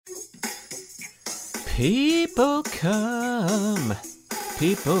People come,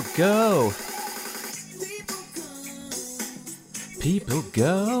 people go. People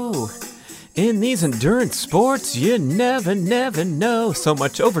go. In these endurance sports, you never know. So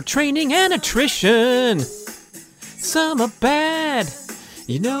much overtraining and attrition. Some are bad.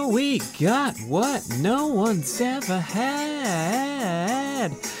 You know we got what no one's ever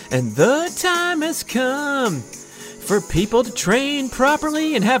had. And the time has come for people to train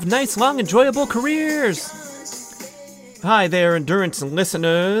properly and have nice, long, enjoyable careers. Hi there, endurance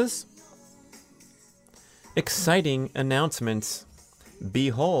listeners. Exciting announcements.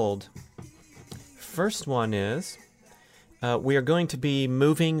 Behold. First one is we are going to be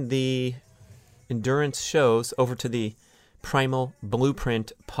moving the endurance shows over to the Primal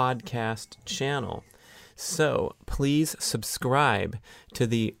Blueprint podcast channel. So please subscribe to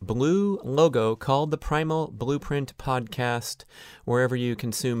the blue logo called the Primal Blueprint podcast wherever you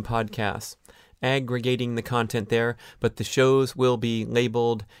consume podcasts. Aggregating the content there, but the shows will be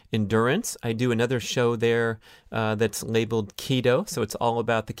labeled endurance. I do another show there that's labeled keto, so it's all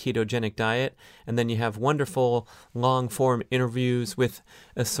about the ketogenic diet. And then you have wonderful long-form interviews with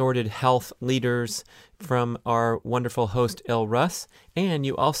assorted health leaders from our wonderful host, El Russ. And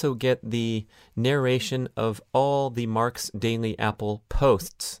you also get the narration of all the Mark's Daily Apple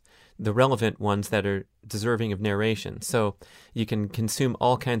posts, the relevant ones that are deserving of narration. So you can consume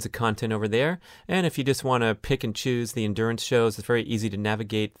all kinds of content over there. And if you just want to pick and choose the endurance shows, it's very easy to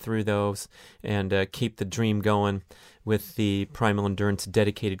navigate through those and keep the dream going with the Primal Endurance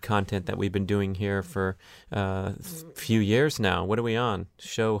dedicated content that we've been doing here for a few years now. What are we on?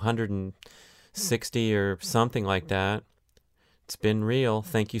 Show 160 or something like that. It's been real.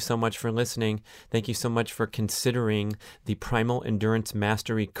 Thank you so much for listening. Thank you so much for considering the Primal Endurance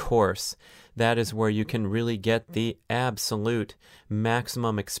Mastery course. That is where you can really get the absolute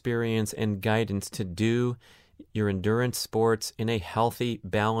maximum experience and guidance to do your endurance sports in a healthy,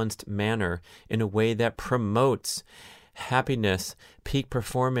 balanced manner, in a way that promotes happiness, peak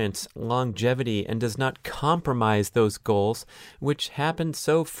performance, longevity, and does not compromise those goals, which happen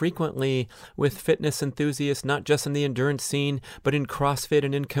so frequently with fitness enthusiasts, not just in the endurance scene, but in CrossFit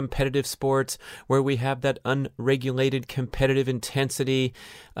and in competitive sports, where we have that unregulated competitive intensity,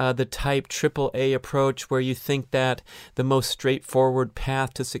 the type AAA approach, where you think that the most straightforward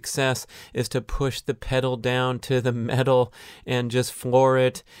path to success is to push the pedal down to the metal and just floor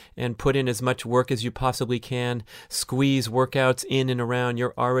it and put in as much work as you possibly can, squeeze workouts in and around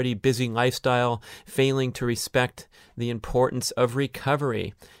your already busy lifestyle, failing to respect the importance of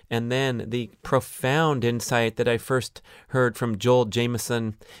recovery. And then the profound insight that I first heard from Joel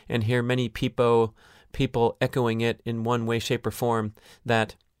Jameson, and hear many people echoing it in one way, shape, or form,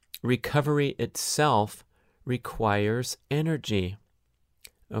 that recovery itself requires energy.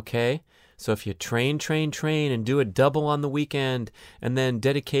 Okay? So if you train, and do a double on the weekend, and then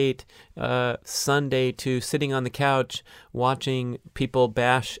dedicate Sunday to sitting on the couch watching people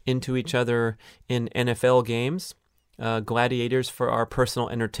bash into each other in NFL games, gladiators for our personal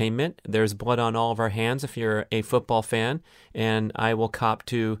entertainment. There's blood on all of our hands if you're a football fan, and I will cop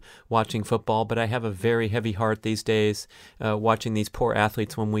to watching football, but I have a very heavy heart these days watching these poor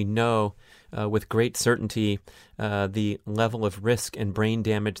athletes when we know with great certainty the level of risk and brain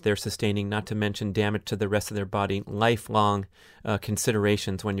damage they're sustaining, not to mention damage to the rest of their body, lifelong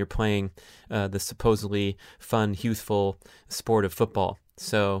considerations when you're playing the supposedly fun, youthful sport of football.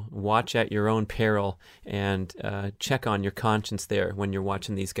 So watch at your own peril and check on your conscience there when you're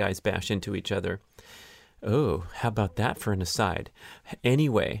watching these guys bash into each other. Oh, how about that for an aside?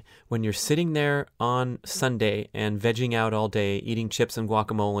 Anyway, when you're sitting there on Sunday and vegging out all day, eating chips and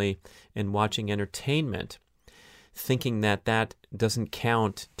guacamole and watching entertainment, thinking that that doesn't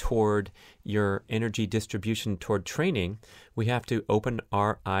count toward your energy distribution toward training, we have to open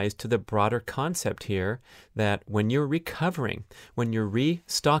our eyes to the broader concept here that when you're recovering, when you're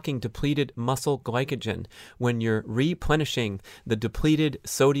restocking depleted muscle glycogen, when you're replenishing the depleted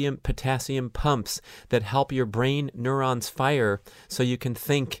sodium potassium pumps that help your brain neurons fire so you can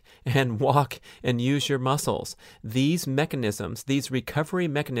think and walk and use your muscles, these mechanisms, these recovery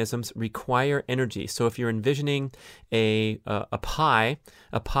mechanisms require energy. So if you're envisioning a pie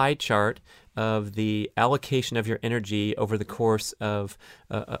chart of the allocation of your energy over the course of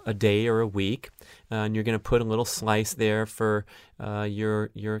a day or a week, and you're going to put a little slice there for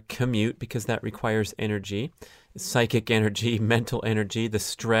your commute, because that requires energy, psychic energy, mental energy, the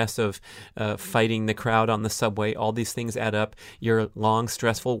stress of fighting the crowd on the subway. All these things add up. Your long,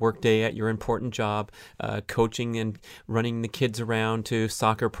 stressful workday at your important job, coaching and running the kids around to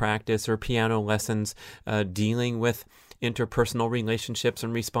soccer practice or piano lessons, dealing with interpersonal relationships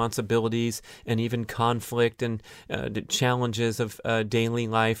and responsibilities and even conflict and the challenges of daily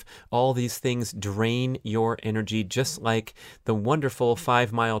life. All these things drain your energy, just like the wonderful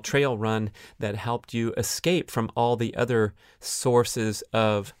 5-mile trail run that helped you escape from all the other sources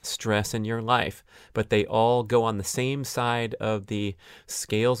of stress in your life. But they all go on the same side of the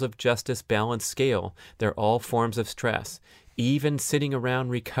scales of justice balance scale. They're all forms of stress. Even sitting around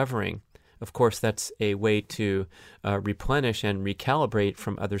recovering, of course, that's a way to replenish and recalibrate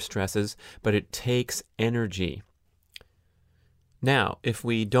from other stresses, but it takes energy. Now, if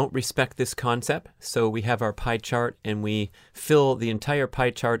we don't respect this concept, so we have our pie chart and we fill the entire pie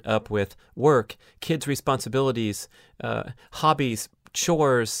chart up with work, kids' responsibilities, hobbies,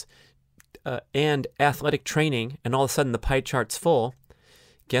 chores, and athletic training, and all of a sudden the pie chart's full,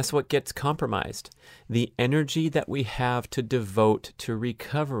 guess what gets compromised? The energy that we have to devote to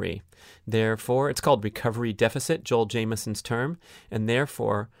recovery. Therefore, it's called recovery deficit, Joel Jamieson's term, and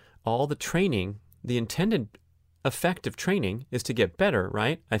therefore all the training, the intended effect of training is to get better,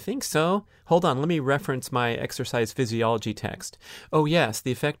 right? I think so. Hold on, let me reference my exercise physiology text. Oh yes,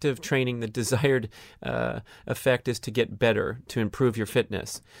 the effect of training, the desired effect is to get better, to improve your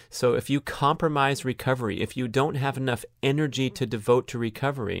fitness. So if you compromise recovery, if you don't have enough energy to devote to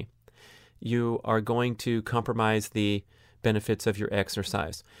recovery, you are going to compromise the benefits of your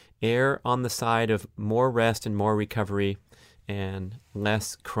exercise. Err on the side of more rest and more recovery and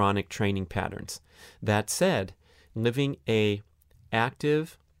less chronic training patterns. That said, living a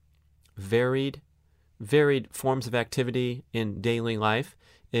active, varied forms of activity in daily life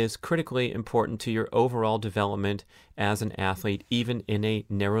is critically important to your overall development as an athlete, even in a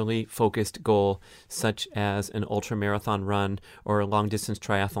narrowly focused goal, such as an ultramarathon run or a long-distance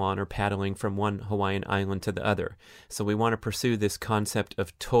triathlon or paddling from one Hawaiian island to the other. So we want to pursue this concept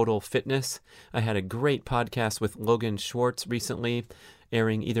of total fitness. I had a great podcast with Logan Schwartz recently,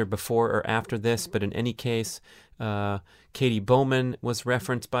 airing either before or after this, but in any case, Katie Bowman was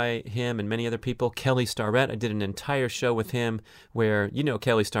referenced by him and many other people. Kelly Starrett, I did an entire show with him where, you know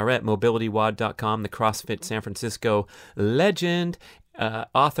Kelly Starrett, MobilityWOD.com, the CrossFit San Francisco legend,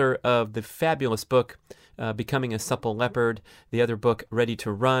 author of the fabulous book, Becoming a Supple Leopard, the other book, Ready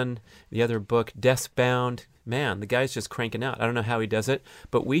to Run, the other book, Desk Bound. Man, the guy's just cranking out. I don't know how he does it,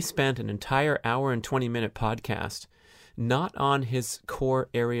 but we spent an entire hour and 20-minute podcast not on his core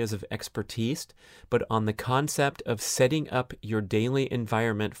areas of expertise, but on the concept of setting up your daily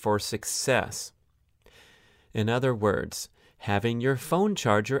environment for success. In other words, having your phone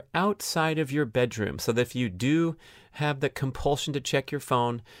charger outside of your bedroom so that if you do have the compulsion to check your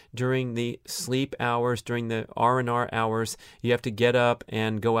phone during the sleep hours, during the R&R hours, you have to get up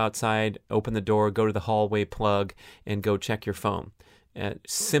and go outside, open the door, go to the hallway plug, and go check your phone.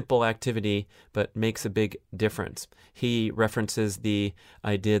 Simple activity, but makes a big difference. He references the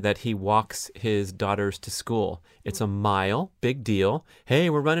idea that he walks his daughters to school. It's a mile, big deal. Hey,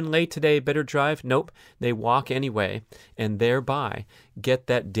 we're running late today, better drive. Nope, they walk anyway, and thereby get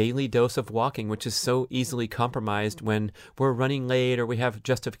that daily dose of walking, which is so easily compromised when we're running late or we have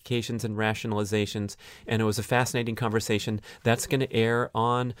justifications and rationalizations. And it was a fascinating conversation that's going to air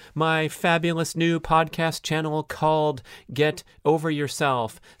on my fabulous new podcast channel called Get Over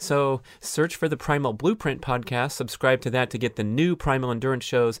Yourself. So search for the Primal Blueprint podcast, subscribe to that to get the new Primal Endurance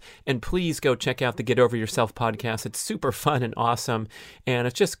shows, and please go check out the Get Over Yourself podcast. It's super fun and awesome, and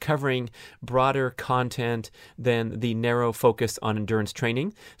it's just covering broader content than the narrow focus on endurance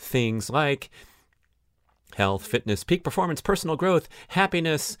training. Things like health, fitness, peak performance, personal growth,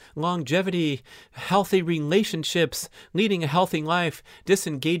 happiness, longevity, healthy relationships, leading a healthy life,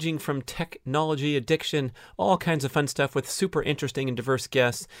 disengaging from technology addiction, all kinds of fun stuff with super interesting and diverse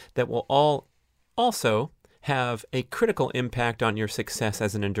guests that will all also have a critical impact on your success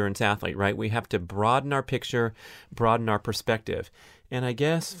as an endurance athlete, right? We have to broaden our picture, broaden our perspective. And I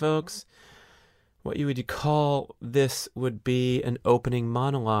guess, folks, what you would call this would be an opening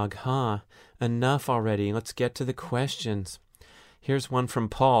monologue, huh? Enough already. Let's get to the questions. Here's one from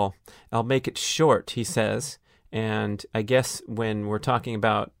Paul. I'll make it short, he says. And I guess when we're talking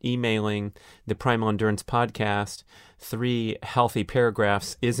about emailing the Primal Endurance podcast, 3 healthy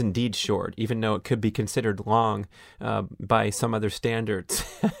paragraphs is indeed short, even though it could be considered long by some other standards.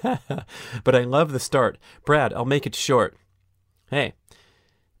 But I love the start. Brad, I'll make it short. Hey,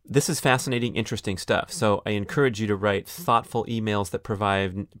 this is fascinating, interesting stuff. So I encourage you to write thoughtful emails that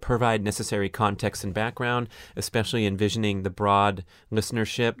provide necessary context and background, especially envisioning the broad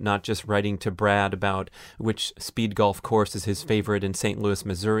listenership, not just writing to Brad about which speed golf course is his favorite in St. Louis,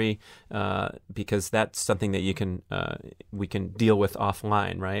 Missouri, because that's something that we can deal with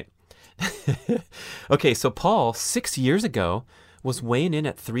offline, right? Okay, so Paul, 6 years ago, was weighing in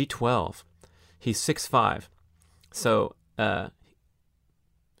at 312. He's 6'5". So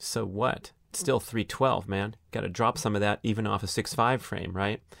what? Still 312, man. Got to drop some of that even off a 6'5" frame,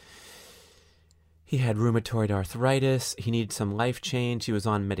 right? He had rheumatoid arthritis. He needed some life change. He was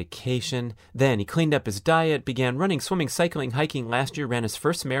on medication. Then he cleaned up his diet, began running, swimming, cycling, hiking. Last year ran his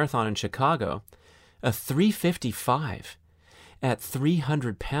first marathon in Chicago. A 3:55 at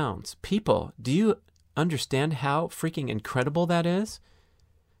 300 pounds. People, do you understand how freaking incredible that is?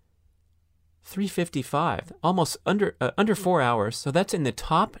 3:55, almost under 4 hours. So that's in the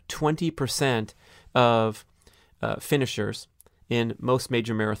top 20% of finishers in most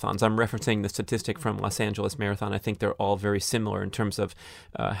major marathons. I'm referencing the statistic from Los Angeles Marathon. I think they're all very similar in terms of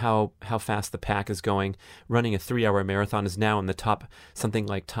how fast the pack is going. Running a 3-hour marathon is now in the top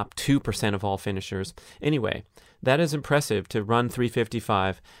 2% of all finishers. Anyway, that is impressive to run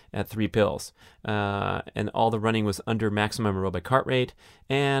 3:55 at 3 pills. And all the running was under maximum aerobic heart rate.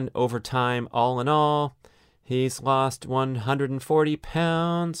 And over time, all in all, he's lost 140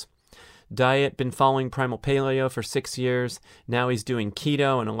 pounds. Diet, been following Primal Paleo for 6 years. Now he's doing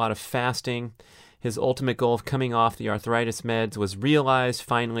keto and a lot of fasting. His ultimate goal of coming off the arthritis meds was realized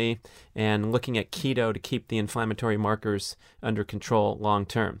finally, and looking at keto to keep the inflammatory markers under control long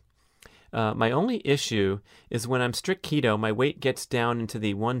term. My only issue is when I'm strict keto, my weight gets down into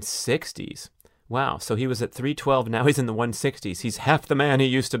the 160s. Wow, so he was at 312, now he's in the 160s. He's half the man he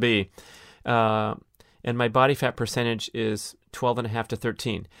used to be. And my body fat percentage is 12.5 to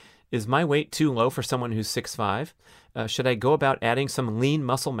 13. Is my weight too low for someone who's 6'5"? Should I go about adding some lean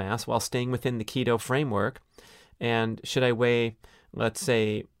muscle mass while staying within the keto framework? And should I weigh, let's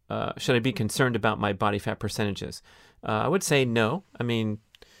say, should I be concerned about my body fat percentages? I would say no. I mean,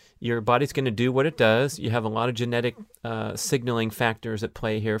 your body's going to do what it does. You have a lot of genetic signaling factors at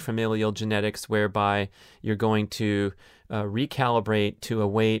play here, familial genetics, whereby you're going to recalibrate to a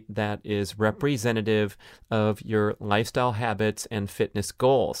weight that is representative of your lifestyle habits and fitness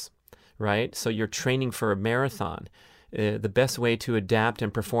goals, right? So you're training for a marathon. The best way to adapt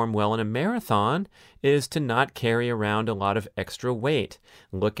and perform well in a marathon is to not carry around a lot of extra weight.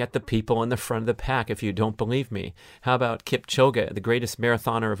 Look at the people in the front of the pack if you don't believe me. How about Kipchoge, the greatest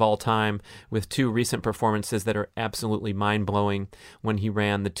marathoner of all time, with 2 recent performances that are absolutely mind-blowing when he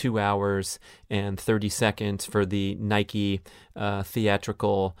ran the 2 hours and 30 seconds for the Nike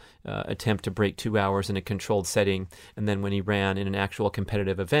theatrical attempt to break 2 hours in a controlled setting, and then when he ran in an actual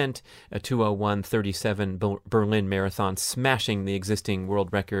competitive event, a 2:01:37 Berlin Marathon, smashing the existing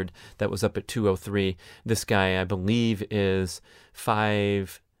world record that was up at 2:03. This guy, I believe, is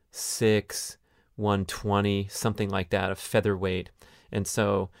 5'6", 120, something like that, a featherweight. And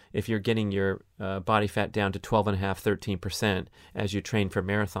so if you're getting your body fat down to 12.5, 13% as you train for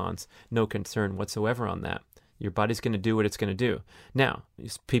marathons, no concern whatsoever on that. Your body's going to do what it's going to do. Now,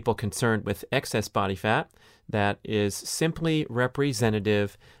 people concerned with excess body fat, that is simply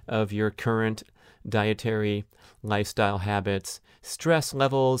representative of your current dietary lifestyle habits, stress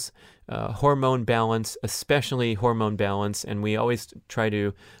levels, hormone balance, especially hormone balance. And we always try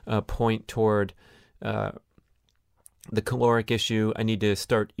to point toward the caloric issue. I need to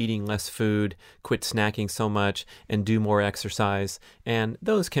start eating less food, quit snacking so much, and do more exercise. And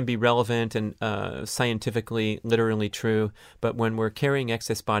those can be relevant and scientifically, literally true. But when we're carrying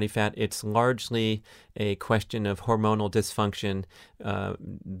excess body fat, it's largely a question of hormonal dysfunction,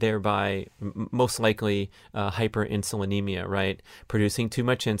 thereby most likely hyperinsulinemia, right? Producing too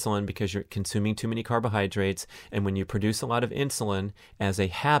much insulin because you're consuming too many carbohydrates. And when you produce a lot of insulin as a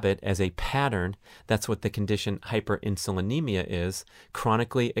habit, as a pattern, that's what the condition hyperinsulinemia is: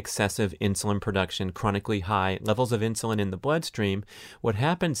 chronically excessive insulin production, chronically high levels of insulin in the bloodstream. What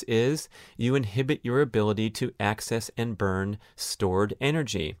happens is you inhibit your ability to access and burn stored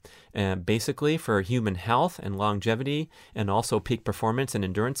energy. Basically, for human health and longevity, and also peak performance and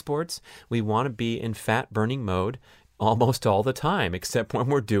endurance sports, we want to be in fat burning mode almost all the time, except when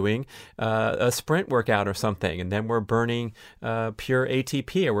we're doing a sprint workout or something, and then we're burning pure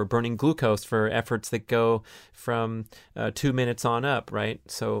ATP, or we're burning glucose for efforts that go from 2 minutes on up, right?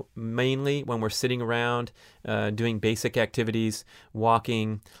 So mainly when we're sitting around doing basic activities,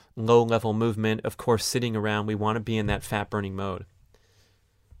 walking, low-level movement, of course, sitting around, we want to be in that fat burning mode.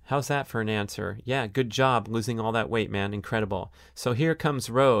 How's that for an answer? Yeah, good job losing all that weight, man. Incredible. So here comes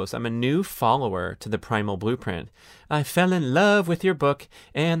Rose. I'm a new follower to the Primal Blueprint. I fell in love with your book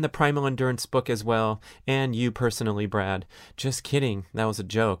and the Primal Endurance book as well, and you personally, Brad. Just kidding. That was a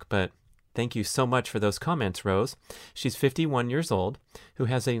joke, but Thank you so much for those comments, Rose. She's 51 years old, who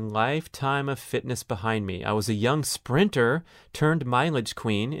has a lifetime of fitness behind me. I was a young sprinter turned mileage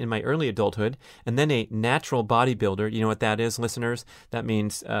queen in my early adulthood, and then a natural bodybuilder. You know what that is, listeners? That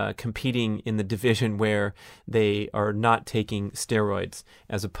means competing in the division where they are not taking steroids,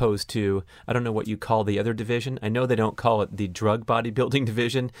 as opposed to, I don't know what you call the other division. I know they don't call it the drug bodybuilding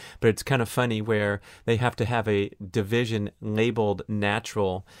division, but it's kind of funny where they have to have a division labeled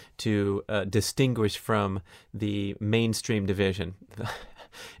natural to distinguish from the mainstream division.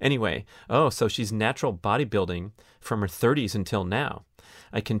 Anyway, so she's natural bodybuilding from her 30s until now.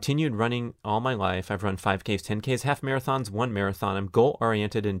 I continued running all my life. I've run 5Ks, 10Ks, half marathons, 1 marathon. I'm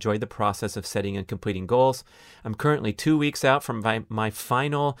goal-oriented, enjoy the process of setting and completing goals. I'm currently 2 weeks out from my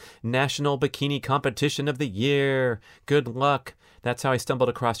final national bikini competition of the year. Good luck. That's how I stumbled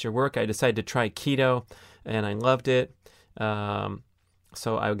across your work. I decided to try keto, and I loved it.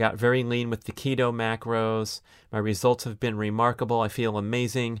 So I got very lean with the keto macros. My results have been remarkable. I feel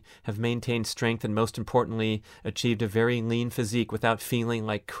amazing, have maintained strength, and most importantly, achieved a very lean physique without feeling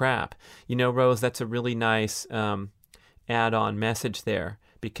like crap. You know, Rose, that's a really nice add-on message there,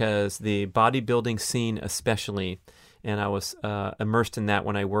 because the bodybuilding scene especially, and I was immersed in that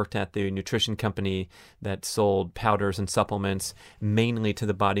when I worked at the nutrition company that sold powders and supplements mainly to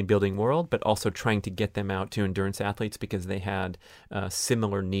the bodybuilding world, but also trying to get them out to endurance athletes because they had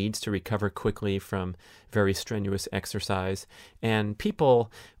similar needs to recover quickly from very strenuous exercise. And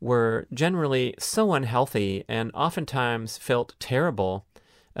people were generally so unhealthy and oftentimes felt terrible,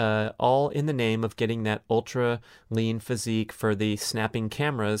 all in the name of getting that ultra lean physique for the snapping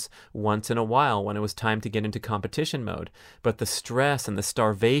cameras once in a while when it was time to get into competition mode. But the stress and the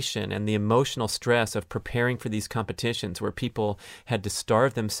starvation and the emotional stress of preparing for these competitions, where people had to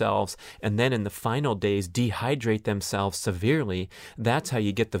starve themselves and then in the final days dehydrate themselves severely, that's how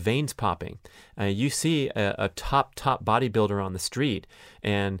you get the veins popping. You see a top bodybuilder on the street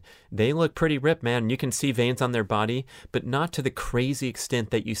and they look pretty ripped, man. You can see veins on their body, but not to the crazy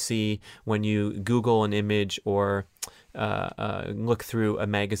extent that you see when you Google an image or look through a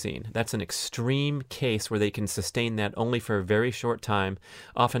magazine. That's an extreme case where they can sustain that only for a very short time,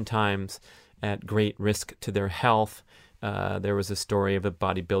 oftentimes at great risk to their health. There was a story of a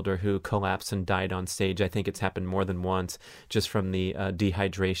bodybuilder who collapsed and died on stage. I think it's happened more than once, just from the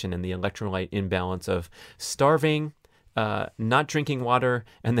dehydration and the electrolyte imbalance of starving, not drinking water,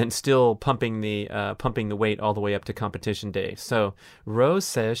 and then still pumping the weight all the way up to competition day. So Rose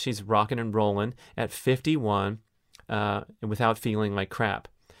says she's rocking and rolling at 51 without feeling like crap.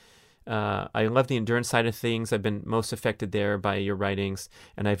 I love the endurance side of things. I've been most affected there by your writings,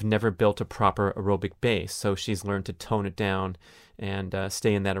 and I've never built a proper aerobic base. So she's learned to tone it down and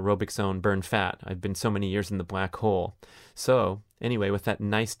stay in that aerobic zone, burn fat. I've been so many years in the black hole. So anyway, with that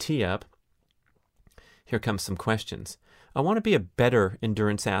nice tee up, here comes some questions. I want to be a better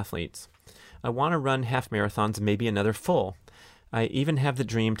endurance athlete. I want to run half marathons, maybe another full. I even have the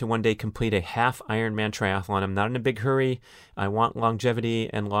dream to one day complete a half Ironman triathlon. I'm not in a big hurry. I want longevity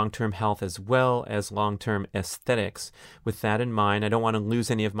and long-term health as well as long-term aesthetics. With that in mind, I don't want to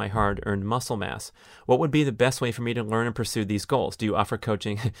lose any of my hard-earned muscle mass. What would be the best way for me to learn and pursue these goals? Do you offer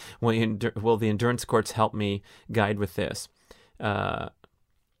coaching? Will the endurance courts help me guide with this?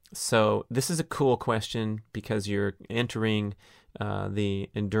 So this is a cool question because you're entering the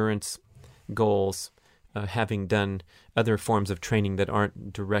endurance goals having done other forms of training that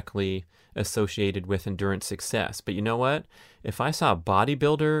aren't directly associated with endurance success. But you know what? If I saw a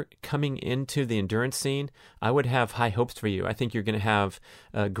bodybuilder coming into the endurance scene, I would have high hopes for you. I think you're going to have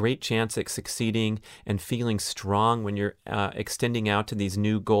a great chance at succeeding and feeling strong when you're extending out to these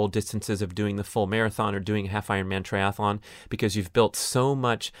new goal distances of doing the full marathon or doing a half Ironman triathlon, because you've built so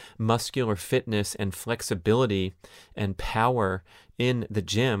much muscular fitness and flexibility and power in the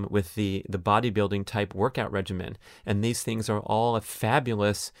gym with the bodybuilding type workout regimen. And these things are all a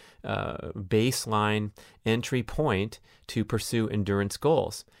fabulous baseline entry point to pursue endurance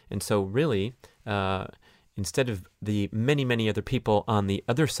goals. And so really, instead of the many other people on the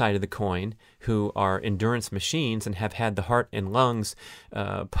other side of the coin who are endurance machines and have had the heart and lungs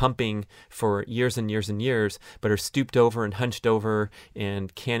pumping for years and years and years, but are stooped over and hunched over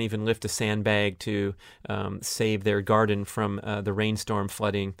and can't even lift a sandbag to save their garden from the rainstorm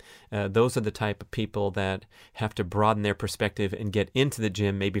flooding, those are the type of people that have to broaden their perspective and get into the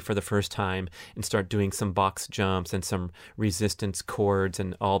gym maybe for the first time and start doing some box jumps and some resistance cords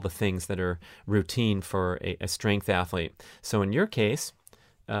and all the things that are routine for a strength athlete. So in your case,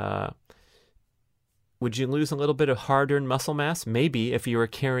 would you lose a little bit of hard-earned muscle mass? Maybe if you were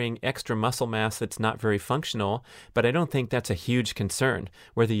carrying extra muscle mass that's not very functional, but I don't think that's a huge concern.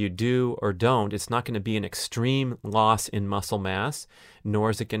 Whether you do or don't, it's not going to be an extreme loss in muscle mass, nor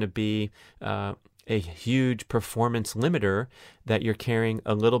is it going to be a huge performance limiter that you're carrying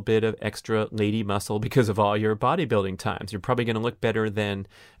a little bit of extra lady muscle because of all your bodybuilding times. You're probably going to look better than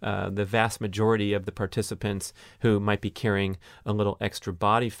the vast majority of the participants who might be carrying a little extra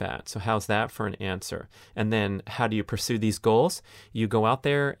body fat. So how's that for an answer? And then how do you pursue these goals? You go out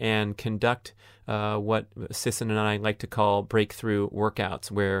there and conduct what Sisson and I like to call breakthrough workouts,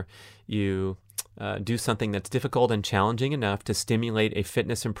 where you do something that's difficult and challenging enough to stimulate a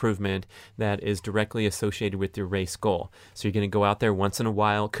fitness improvement that is directly associated with your race goal. So you're going to go out there once in a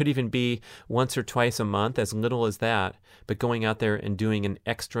while, could even be once or twice a month, as little as that, but going out there and doing an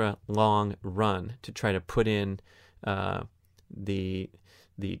extra long run to try to put in the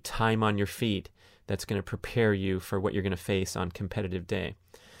time on your feet that's going to prepare you for what you're going to face on competitive day.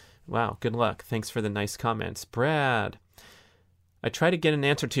 Wow, good luck. Thanks for the nice comments. Brad, I try to get an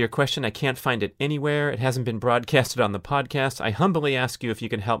answer to your question. I can't find it anywhere. It hasn't been broadcasted on the podcast. I humbly ask you if you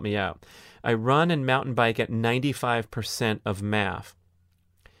can help me out. I run and mountain bike at 95% of MAF.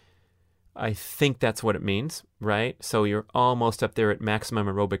 I think that's what it means, right? So you're almost up there at maximum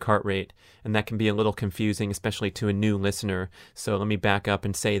aerobic heart rate, and that can be a little confusing, especially to a new listener. So let me back up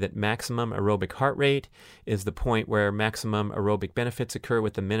and say that maximum aerobic heart rate is the point where maximum aerobic benefits occur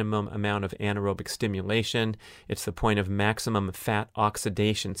with the minimum amount of anaerobic stimulation. It's the point of maximum fat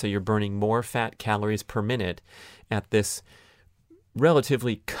oxidation. So you're burning more fat calories per minute at this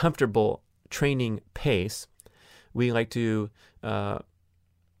relatively comfortable training pace. We like to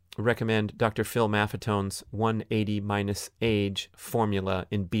recommend Dr. Phil Maffetone's 180 minus age formula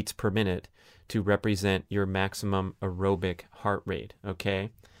in beats per minute to represent your maximum aerobic heart rate, okay?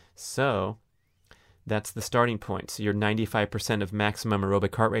 So that's the starting point. So you're 95% of maximum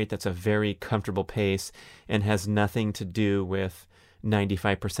aerobic heart rate. That's a very comfortable pace and has nothing to do with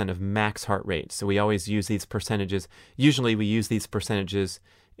 95% of max heart rate. So we always use these percentages. Usually we use these percentages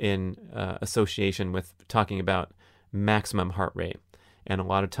in association with talking about maximum heart rate, and a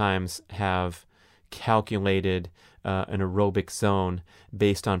lot of times have calculated an aerobic zone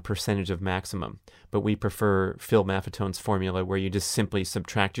based on percentage of maximum. But we prefer Phil Maffetone's formula, where you just simply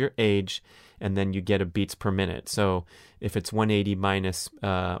subtract your age and then you get a beats per minute. So if it's 180 minus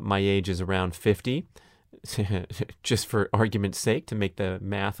my age is around 50, just for argument's sake, to make the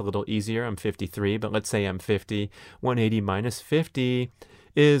math a little easier, I'm 53, but let's say I'm 50. 180 minus 50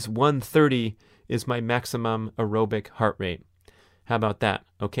 is 130 is my maximum aerobic heart rate. How about that?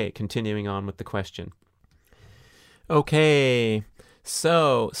 Okay, continuing on with the question. Okay,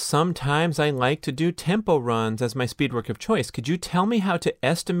 so sometimes I like to do tempo runs as my speed work of choice. Could you tell me how to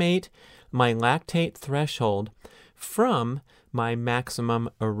estimate my lactate threshold from my maximum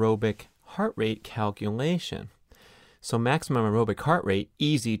aerobic heart rate calculation? So maximum aerobic heart rate,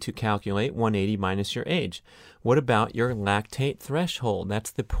 easy to calculate, 180 minus your age. What about your lactate threshold?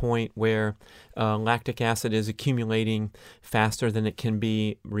 That's the point where lactic acid is accumulating faster than it can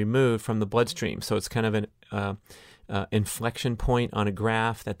be removed from the bloodstream. So it's kind of an inflection point on a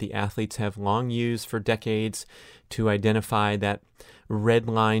graph that the athletes have long used for decades to identify that red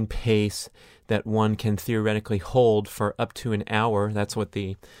line pace that one can theoretically hold for up to an hour. That's what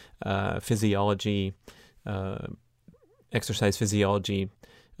the exercise physiology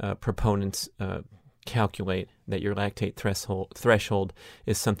proponents calculate, that your lactate threshold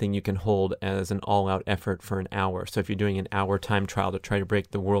is something you can hold as an all-out effort for an hour. So if you're doing an hour time trial to try to break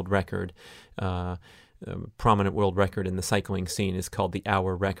the world record, prominent world record in the cycling scene is called the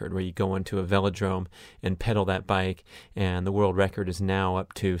hour record, where you go into a velodrome and pedal that bike, and the world record is now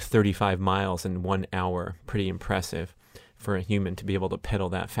up to 35 miles in 1 hour. Pretty impressive for a human to be able to pedal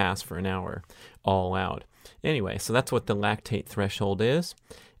that fast for an hour all out. Anyway, so that's what the lactate threshold is,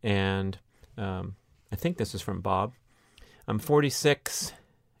 and I think this is from Bob. I'm 46,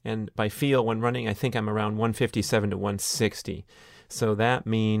 and by feel when running, I think I'm around 157 to 160. So that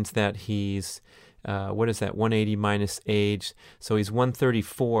means that he's, 180 minus age. So he's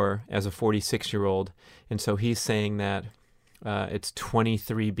 134 as a 46-year-old, and so he's saying that it's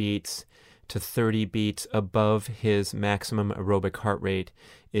 23 beats to 30 beats above his maximum aerobic heart rate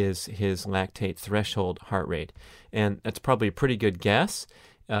is his lactate threshold heart rate. And that's probably a pretty good guess.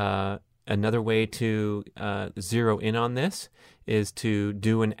 Another way to zero in on this is to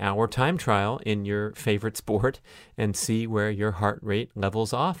do an hour time trial in your favorite sport and see where your heart rate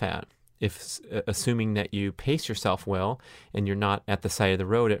levels off at. assuming that you pace yourself well and you're not at the side of the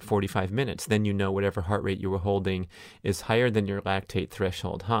road at 45 minutes, then you know whatever heart rate you were holding is higher than your lactate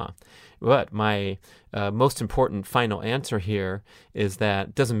threshold, But my most important final answer here is that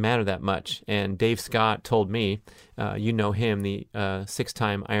it doesn't matter that much. And Dave Scott told me, you know him, the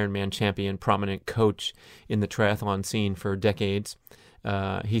 6-time Ironman champion, prominent coach in the triathlon scene for decades.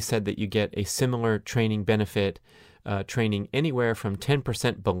 He said that you get a similar training benefit training anywhere from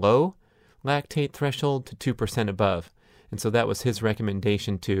 10% below lactate threshold to 2% above. And so that was his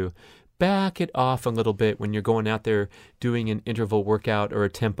recommendation, to back it off a little bit when you're going out there doing an interval workout or a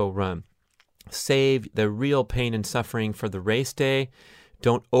tempo run. Save the real pain and suffering for the race day.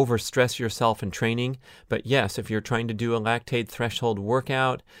 Don't overstress yourself in training. But yes, if you're trying to do a lactate threshold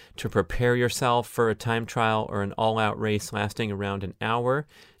workout to prepare yourself for a time trial or an all-out race lasting around an hour,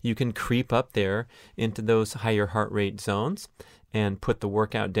 you can creep up there into those higher heart rate zones and put the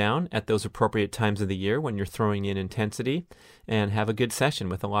workout down at those appropriate times of the year when you're throwing in intensity, and have a good session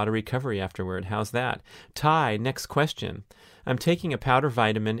with a lot of recovery afterward. How's that? Ty, next question. I'm taking a powder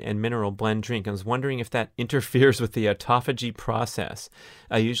vitamin and mineral blend drink. I was wondering if that interferes with the autophagy process.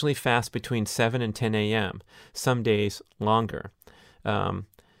 I usually fast between 7 and 10 a.m., some days longer.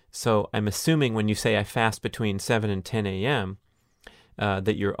 So I'm assuming when you say I fast between 7 and 10 a.m.,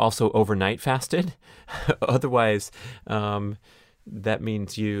 that you're also overnight fasted. Otherwise, that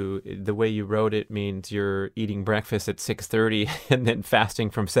means the way you wrote it means you're eating breakfast at 6:30 and then fasting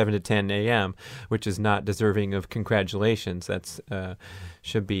from 7 to 10 a.m., which is not deserving of congratulations. That's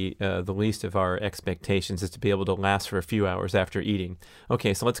should be the least of our expectations, is to be able to last for a few hours after eating.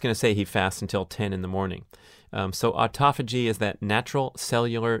 Okay, so let's going to say he fasts until 10 in the morning. So autophagy is that natural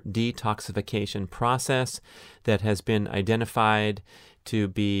cellular detoxification process that has been identified to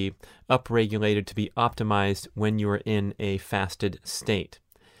be upregulated, to be optimized when you are in a fasted state.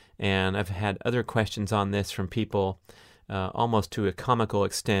 And I've had other questions on this from people almost to a comical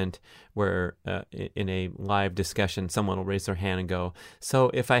extent, where in a live discussion, someone will raise their hand and go, so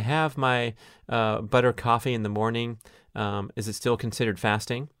if I have my butter coffee in the morning, is it still considered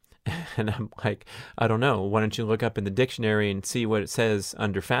fasting? And I'm like, I don't know. Why don't you look up in the dictionary and see what it says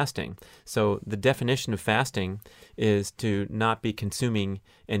under fasting? So the definition of fasting is to not be consuming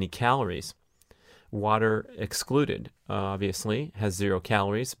any calories. Water excluded, obviously, has 0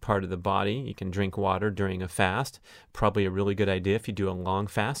 calories, part of the body. You can drink water during a fast. Probably a really good idea if you do a long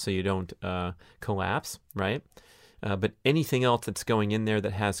fast so you don't collapse, right? But anything else that's going in there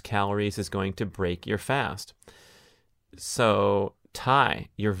that has calories is going to break your fast. So Ty,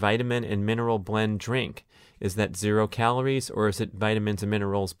 your vitamin and mineral blend drink, is that 0 calories, or is it vitamins and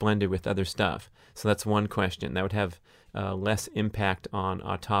minerals blended with other stuff? So that's one question. That would have less impact on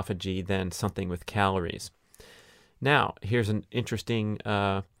autophagy than something with calories. Now, here's an interesting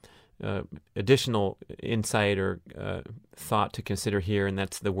additional insight or thought to consider here, and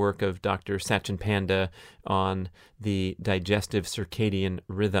that's the work of Dr. Sachin Panda on the digestive circadian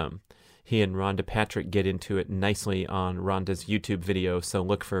rhythm. He and Rhonda Patrick get into it nicely on Rhonda's YouTube video, so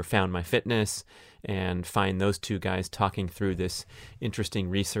look for Found My Fitness and find those two guys talking through this interesting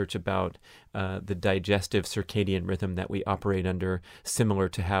research about the digestive circadian rhythm that we operate under, similar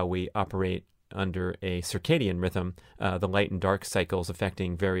to how we operate under a circadian rhythm, the light and dark cycles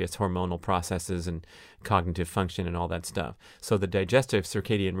affecting various hormonal processes and cognitive function and all that stuff. So the digestive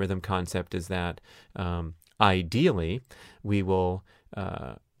circadian rhythm concept is that ideally we will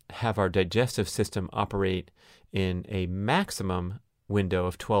have our digestive system operate in a maximum window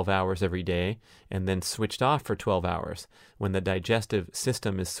of 12 hours every day and then switched off for 12 hours. When the digestive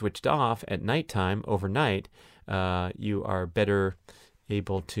system is switched off at nighttime, overnight, you are better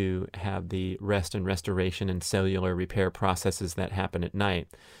able to have the rest and restoration and cellular repair processes that happen at night.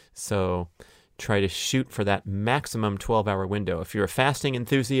 So try to shoot for that maximum 12-hour window. If you're a fasting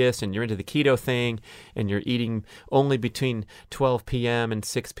enthusiast and you're into the keto thing and you're eating only between 12 p.m. and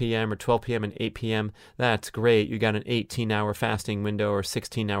 6 p.m. or 12 p.m. and 8 p.m., that's great. You got an 18-hour fasting window or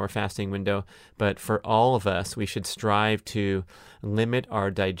 16-hour fasting window. But for all of us, we should strive to limit our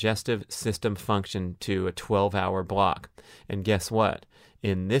digestive system function to a 12-hour block. And guess what?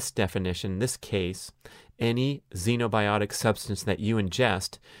 In this definition, this case, any xenobiotic substance that you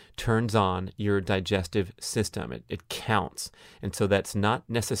ingest turns on your digestive system. It counts. And so that's not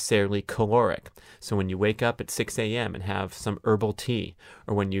necessarily caloric. So when you wake up at 6 a.m. and have some herbal tea,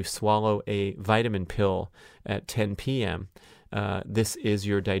 or when you swallow a vitamin pill at 10 p.m., this is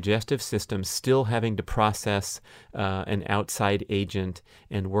your digestive system still having to process an outside agent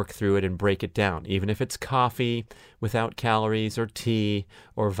and work through it and break it down, even if it's coffee without calories or tea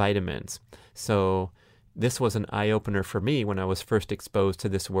or vitamins. So this was an eye-opener for me when I was first exposed to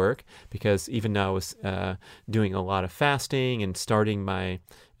this work, because even though I was doing a lot of fasting and starting my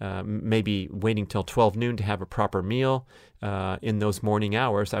maybe waiting till 12 noon to have a proper meal in those morning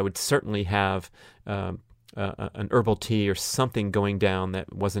hours, I would certainly have an herbal tea or something going down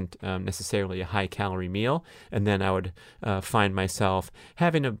that wasn't necessarily a high-calorie meal, and then I would find myself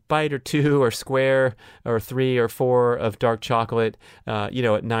having a bite or two or square or 3 or 4 of dark chocolate, at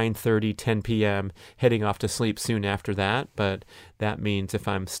 9:30, 10 p.m., heading off to sleep soon after that. But that means if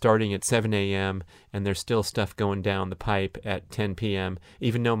I'm starting at 7 a.m. and there's still stuff going down the pipe at 10 p.m.,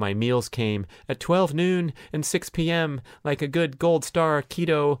 even though my meals came at 12 noon and 6 p.m., like a good gold star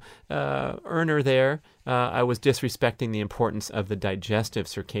keto earner there, I was disrespecting the importance of the digestive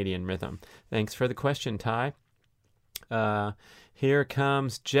circadian rhythm. Thanks for the question, Ty. Here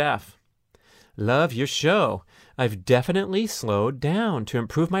comes Jeff. Love your show. I've definitely slowed down to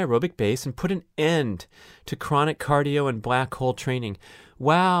improve my aerobic base and put an end to chronic cardio and black hole training.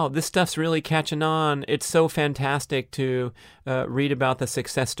 Wow, this stuff's really catching on. It's so fantastic to read about the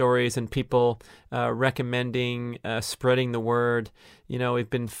success stories and people recommending, spreading the word. We've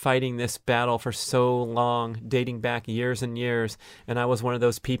been fighting this battle for so long, dating back years and years, and I was one of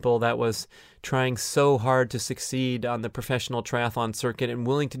those people that was trying so hard to succeed on the professional triathlon circuit and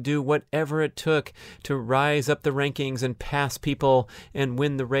willing to do whatever it took to rise up the rankings and pass people and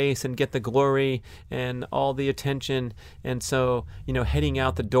win the race and get the glory and all the attention. And so, heading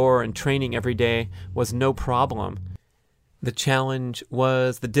out the door and training every day was no problem. The challenge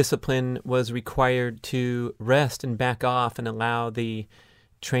was the discipline was required to rest and back off and allow the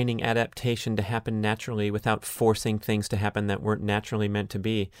training adaptation to happen naturally without forcing things to happen that weren't naturally meant to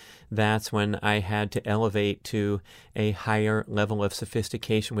be. That's when I had to elevate to a higher level of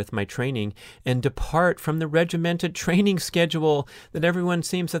sophistication with my training and depart from the regimented training schedule that everyone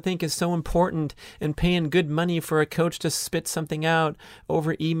seems to think is so important, and paying good money for a coach to spit something out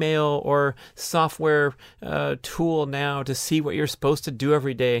over email or software tool now to see what you're supposed to do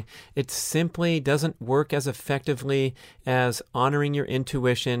every day. It simply doesn't work as effectively as honoring your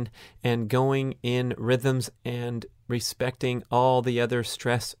intuition and going in rhythms and respecting all the other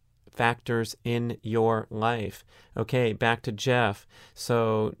stress factors in your life. Okay, back to Jeff.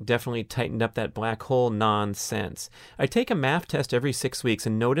 So definitely tightened up that black hole nonsense. I take a MAF test every 6 weeks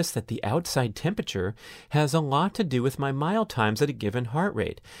and notice that the outside temperature has a lot to do with my mile times at a given heart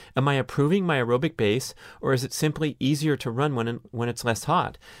rate. Am I improving my aerobic base, or is it simply easier to run when it's less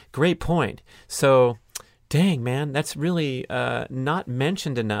hot? Great point. So dang, man, that's really not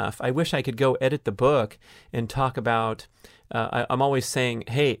mentioned enough. I wish I could go edit the book and talk about, I'm always saying,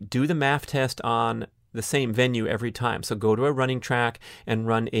 hey, do the MAF test on the same venue every time. So go to a running track and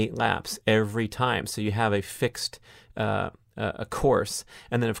run 8 laps every time. So you have a fixed a course,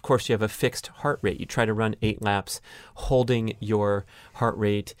 and then of course you have a fixed heart rate. You try to run 8 laps holding your heart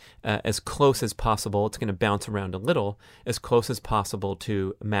rate as close as possible. It's going to bounce around a little, as close as possible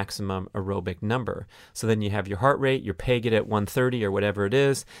to maximum aerobic number. So then you have your heart rate, you peg it at 130 or whatever it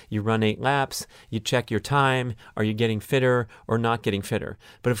is, you run 8 laps, you check your time, are you getting fitter or not getting fitter?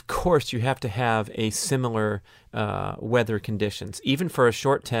 But of course you have to have a similar weather conditions, even for a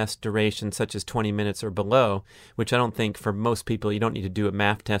short test duration such as 20 minutes or below, which I don't think for most people you don't need to do a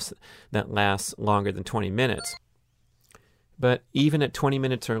MAF test that lasts longer than 20 minutes. But even at 20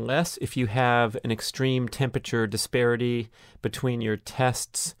 minutes or less, if you have an extreme temperature disparity between your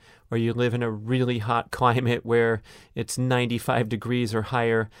tests, or you live in a really hot climate where it's 95 degrees or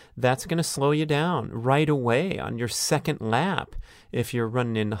higher, that's going to slow you down right away on your second lap if you're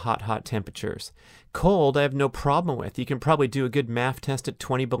running in hot temperatures. Cold, I have no problem with. You can probably do a good MAF test at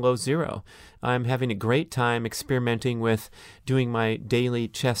 20 below zero. I'm having a great time experimenting with doing my daily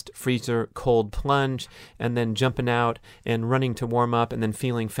chest freezer cold plunge and then jumping out and running to warm up and then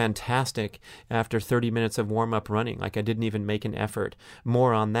feeling fantastic after 30 minutes of warm up running, like I didn't even make an effort.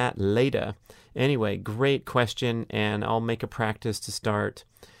 More on that later. Anyway, great question, and I'll make a practice to start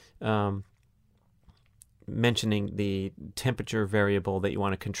mentioning the temperature variable that you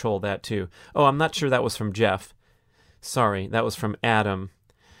want to control that too. Oh, I'm not sure that was from Jeff. Sorry, that was from Adam.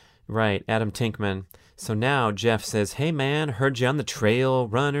 Right, Adam Tinkman. So now Jeff says, hey man, heard you on the Trail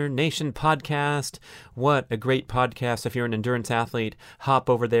Runner Nation podcast. What a great podcast. If you're an endurance athlete, hop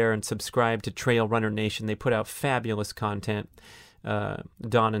over there and subscribe to Trail Runner Nation. They put out fabulous content.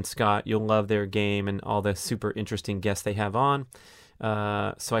 Don and Scott, you'll love their game and all the super interesting guests they have on.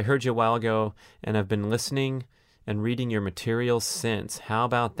 So I heard you a while ago, and I've been listening and reading your materials since. How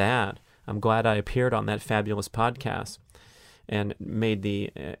about that? I'm glad I appeared on that fabulous podcast. and made the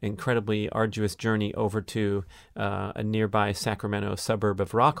incredibly arduous journey over to a nearby Sacramento suburb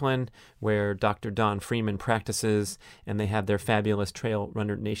of Rockland, where Dr. Don Freeman practices, and they have their fabulous Trail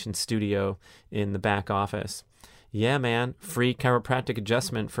Runner Nation studio in the back office. Yeah, man, free chiropractic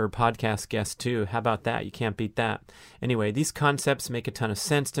adjustment for podcast guests too. How about that? You can't beat that. Anyway, these concepts make a ton of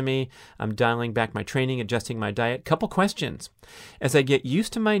sense to me. I'm dialing back my training, adjusting my diet. Couple questions. As I get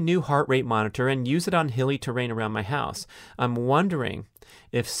used to my new heart rate monitor and use it on hilly terrain around my house, I'm wondering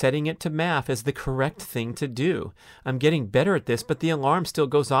if setting it to MAF is the correct thing to do. I'm getting better at this, but the alarm still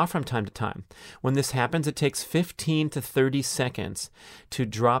goes off from time to time. When this happens, it takes 15 to 30 seconds to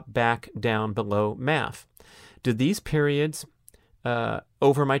drop back down below MAF. Do these periods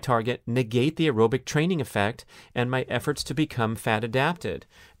over my target negate the aerobic training effect and my efforts to become fat adapted?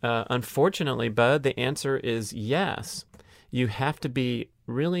 Unfortunately, Bud, the answer is yes. You have to be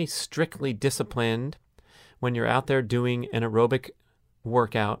really strictly disciplined when you're out there doing an aerobic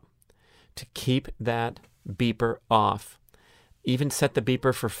workout to keep that beeper off. Even set the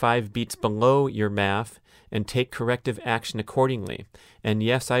beeper for 5 beats below your MAF and take corrective action accordingly. And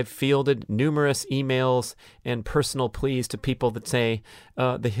yes, I've fielded numerous emails and personal pleas to people that say,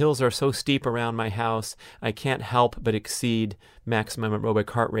 the hills are so steep around my house, I can't help but exceed maximum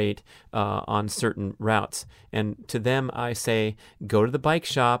aerobic heart rate on certain routes. And to them, I say, go to the bike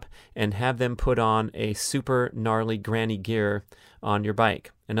shop and have them put on a super gnarly granny gear on your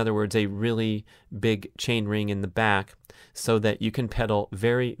bike. In other words, a really big chain ring in the back, so that you can pedal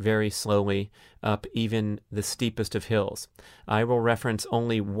very, very slowly up even the steepest of hills. I will reference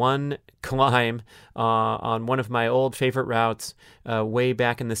only one climb on one of my old favorite routes way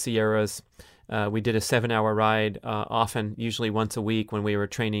back in the Sierras. We did a 7-hour ride often, usually once a week when we were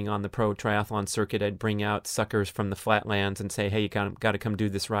training on the pro triathlon circuit. I'd bring out suckers from the flatlands and say, hey, you got to come do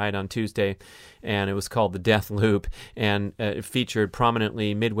this ride on Tuesday. And it was called the Death Loop. And it featured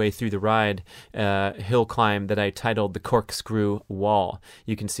prominently midway through the ride hill climb that I titled the Corkscrew Wall.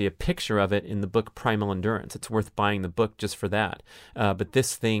 You can see a picture of it in the book Primal Endurance. It's worth buying the book just for that. But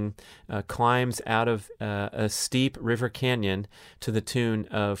this thing climbs out of a steep river canyon to the tune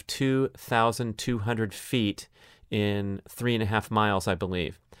of 2,200 feet in 3.5 miles, I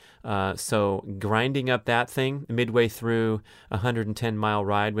believe. So grinding up that thing midway through a 110-mile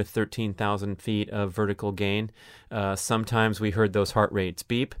ride with 13,000 feet of vertical gain, sometimes we heard those heart rates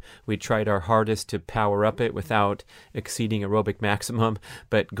beep. We tried our hardest to power up it without exceeding aerobic maximum,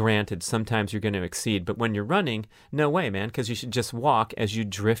 but granted, sometimes you're going to exceed. But when you're running, no way, man, because you should just walk as you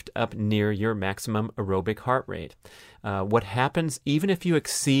drift up near your maximum aerobic heart rate. What happens even if you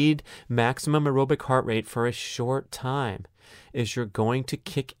exceed maximum aerobic heart rate for a short time is you're going to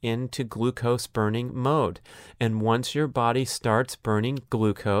kick into glucose burning mode. And once your body starts burning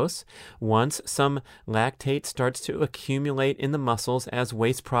glucose, once some lactate starts to accumulate in the muscles as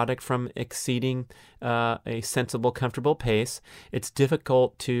waste product from exceeding a sensible, comfortable pace, it's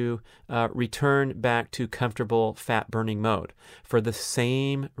difficult to return back to comfortable fat burning mode. For the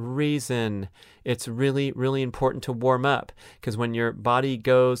same reason, it's really, really important to warm up, because when your body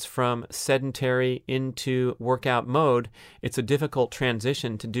goes from sedentary into workout mode, it's a difficult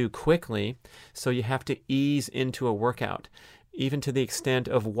transition to do quickly, so you have to ease into a workout, even to the extent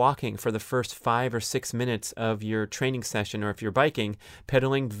of walking for the first 5 or 6 minutes of your training session, or if you're biking,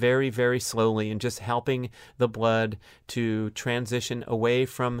 pedaling very, very slowly and just helping the blood to transition away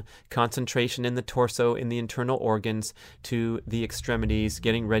from concentration in the torso, in the internal organs, to the extremities,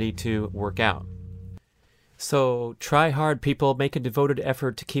 getting ready to work out. So try hard, people. Make a devoted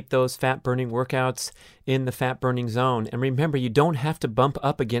effort to keep those fat-burning workouts in the fat-burning zone. And remember, you don't have to bump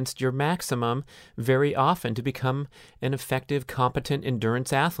up against your maximum very often to become an effective, competent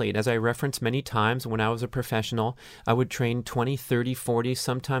endurance athlete. As I referenced many times, when I was a professional, I would train 20, 30, 40,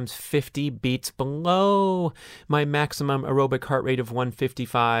 sometimes 50 beats below my maximum aerobic heart rate of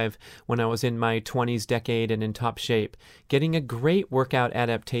 155 when I was in my 20s decade and in top shape. Getting a great workout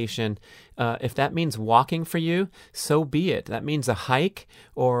adaptation, if that means walking for you, so be it. That means a hike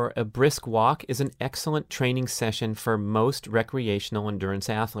or a brisk walk is an excellent training session for most recreational endurance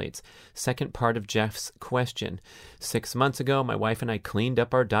athletes. Second part of Jeff's question. 6 months ago, my wife and I cleaned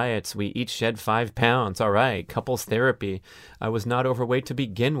up our diets. We each shed 5 pounds. All right, couples therapy. I was not overweight to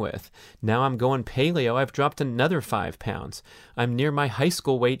begin with. Now I'm going paleo. I've dropped another 5 pounds. I'm near my high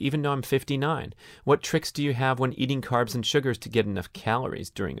school weight even though I'm 59. What tricks do you have when eating carbs and sugars to get enough calories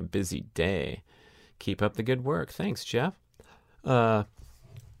during a busy day? Keep up the good work. Thanks, Jeff.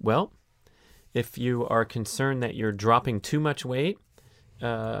 Well, if you are concerned that you're dropping too much weight,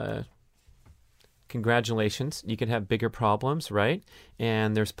 congratulations. You can have bigger problems, right?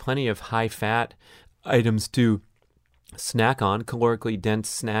 And there's plenty of high-fat items to snack on, calorically dense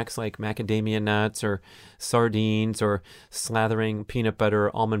snacks like macadamia nuts or sardines, or slathering peanut butter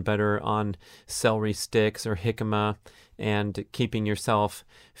or almond butter on celery sticks or jicama, and keeping yourself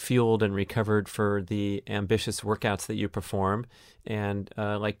fueled and recovered for the ambitious workouts that you perform. And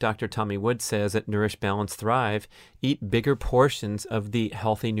like Dr. Tommy Wood says at Nourish, Balance, Thrive, eat bigger portions of the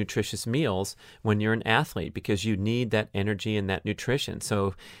healthy, nutritious meals when you're an athlete, because you need that energy and that nutrition.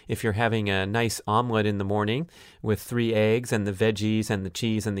 So if you're having a nice omelet in the morning with 3 eggs and the veggies and the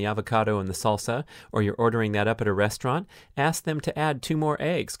cheese and the avocado and the salsa, or you're ordering that up at a restaurant, ask them to add 2 more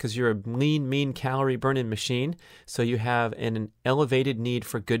eggs, because you're a lean, mean calorie burning machine. So you have an elevated need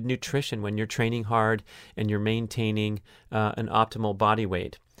for good nutrition when you're training hard and you're maintaining an optimal body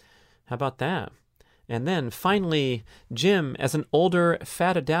weight. How about that? And then finally, Jim, as an older,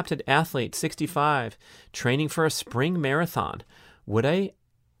 fat-adapted athlete, 65, training for a spring marathon, would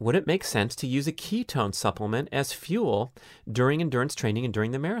it make sense to use a ketone supplement as fuel during endurance training and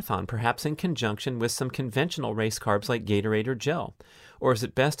during the marathon, perhaps in conjunction with some conventional race carbs like Gatorade or gel? Or is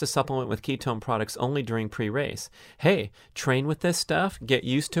it best to supplement with ketone products only during pre-race? Hey, train with this stuff, get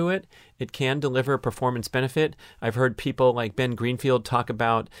used to it. It can deliver a performance benefit. I've heard people like Ben Greenfield talk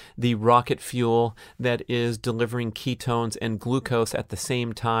about the rocket fuel that is delivering ketones and glucose at the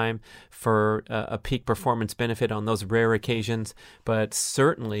same time for a peak performance benefit on those rare occasions. But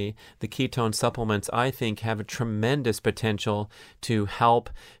certainly the ketone supplements, I think, have a tremendous potential to help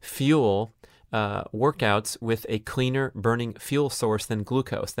fuel workouts with a cleaner burning fuel source than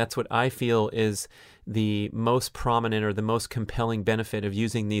glucose. That's what I feel is the most prominent or the most compelling benefit of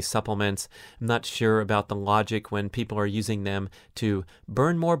using these supplements. I'm not sure about the logic when people are using them to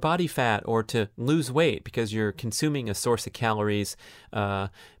burn more body fat or to lose weight, because you're consuming a source of calories.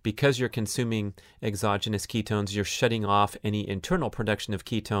 Because you're consuming exogenous ketones, you're shutting off any internal production of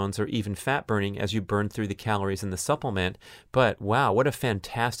ketones or even fat burning as you burn through the calories in the supplement. But wow, what a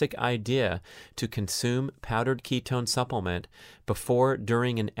fantastic idea to consume powdered ketone supplement before,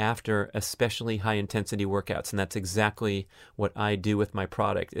 during, and after especially high intensity workouts. And that's exactly what I do with my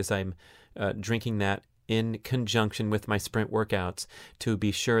product, is I'm drinking that in conjunction with my sprint workouts to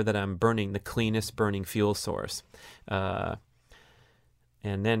be sure that I'm burning the cleanest burning fuel source.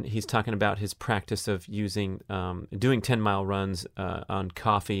 And then he's talking about his practice of doing 10-mile runs on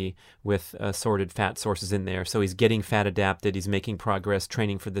coffee with assorted fat sources in there. So he's getting fat adapted. He's making progress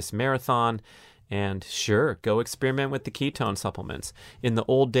training for this marathon. And sure, go experiment with the ketone supplements. In the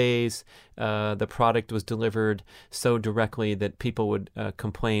old days, the product was delivered so directly that people would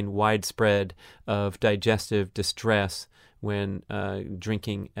complain widespread of digestive distress when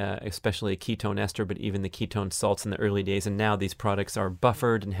drinking especially a ketone ester, but even the ketone salts in the early days. And now these products are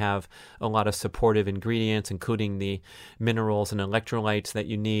buffered and have a lot of supportive ingredients, including the minerals and electrolytes that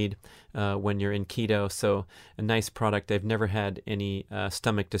you need when you're in keto. So a nice product. I've never had any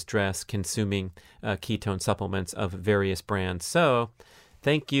stomach distress consuming ketone supplements of various brands. So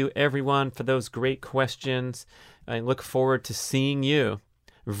thank you, everyone, for those great questions. I look forward to seeing you,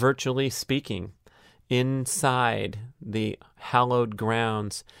 virtually speaking, inside the hallowed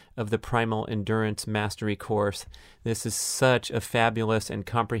grounds of the Primal Endurance Mastery course. This is such a fabulous and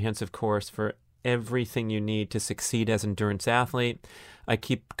comprehensive course for everything you need to succeed as an endurance athlete. I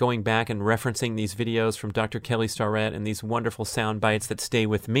keep going back and referencing these videos from Dr. Kelly Starrett and these wonderful sound bites that stay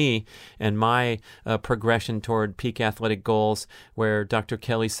with me and my progression toward peak athletic goals, where Dr.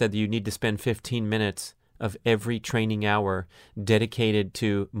 Kelly said that you need to spend 15 minutes of every training hour dedicated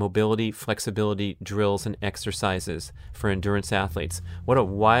to mobility, flexibility, drills, and exercises for endurance athletes. What a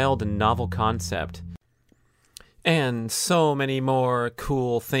wild and novel concept. And so many more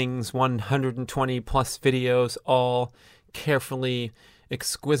cool things, 120 plus videos, all carefully,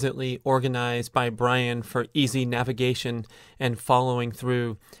 exquisitely organized by Brian for easy navigation and following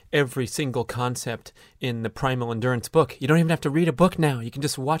through every single concept in the Primal Endurance book. You don't even have to read a book now. You can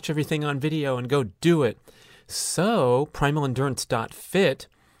just watch everything on video and go do it. So primalendurance.fit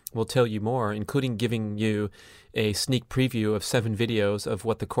will tell you more, including giving you a sneak preview of 7 videos of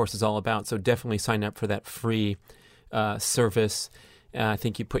what the course is all about. So definitely sign up for that free service. I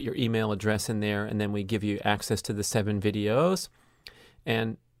think you put your email address in there, and then we give you access to the 7 videos.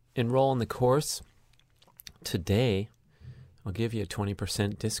 And enroll in the course today. I'll give you a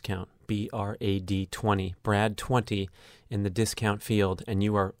 20% discount, BRAD20, Brad20 in the discount field, and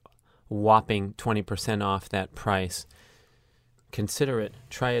you are whopping 20% off that price. Consider it,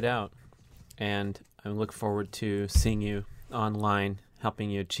 try it out, and I look forward to seeing you online,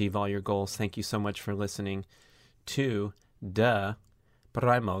 helping you achieve all your goals. Thank you so much for listening to the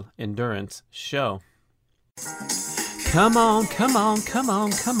Primal Endurance Show. Come on, come on, come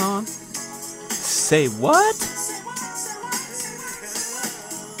on, come on. Say what?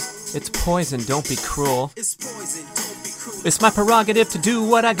 It's poison, don't be cruel. It's my prerogative to do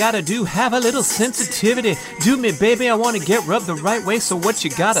what I gotta do. Have a little sensitivity. Do me, baby, I wanna get rubbed the right way, so what you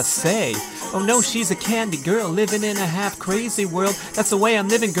gotta say? Oh no, she's a candy girl, living in a half-crazy world. That's the way I'm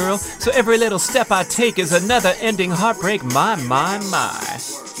living, girl. So every little step I take is another ending heartbreak. My.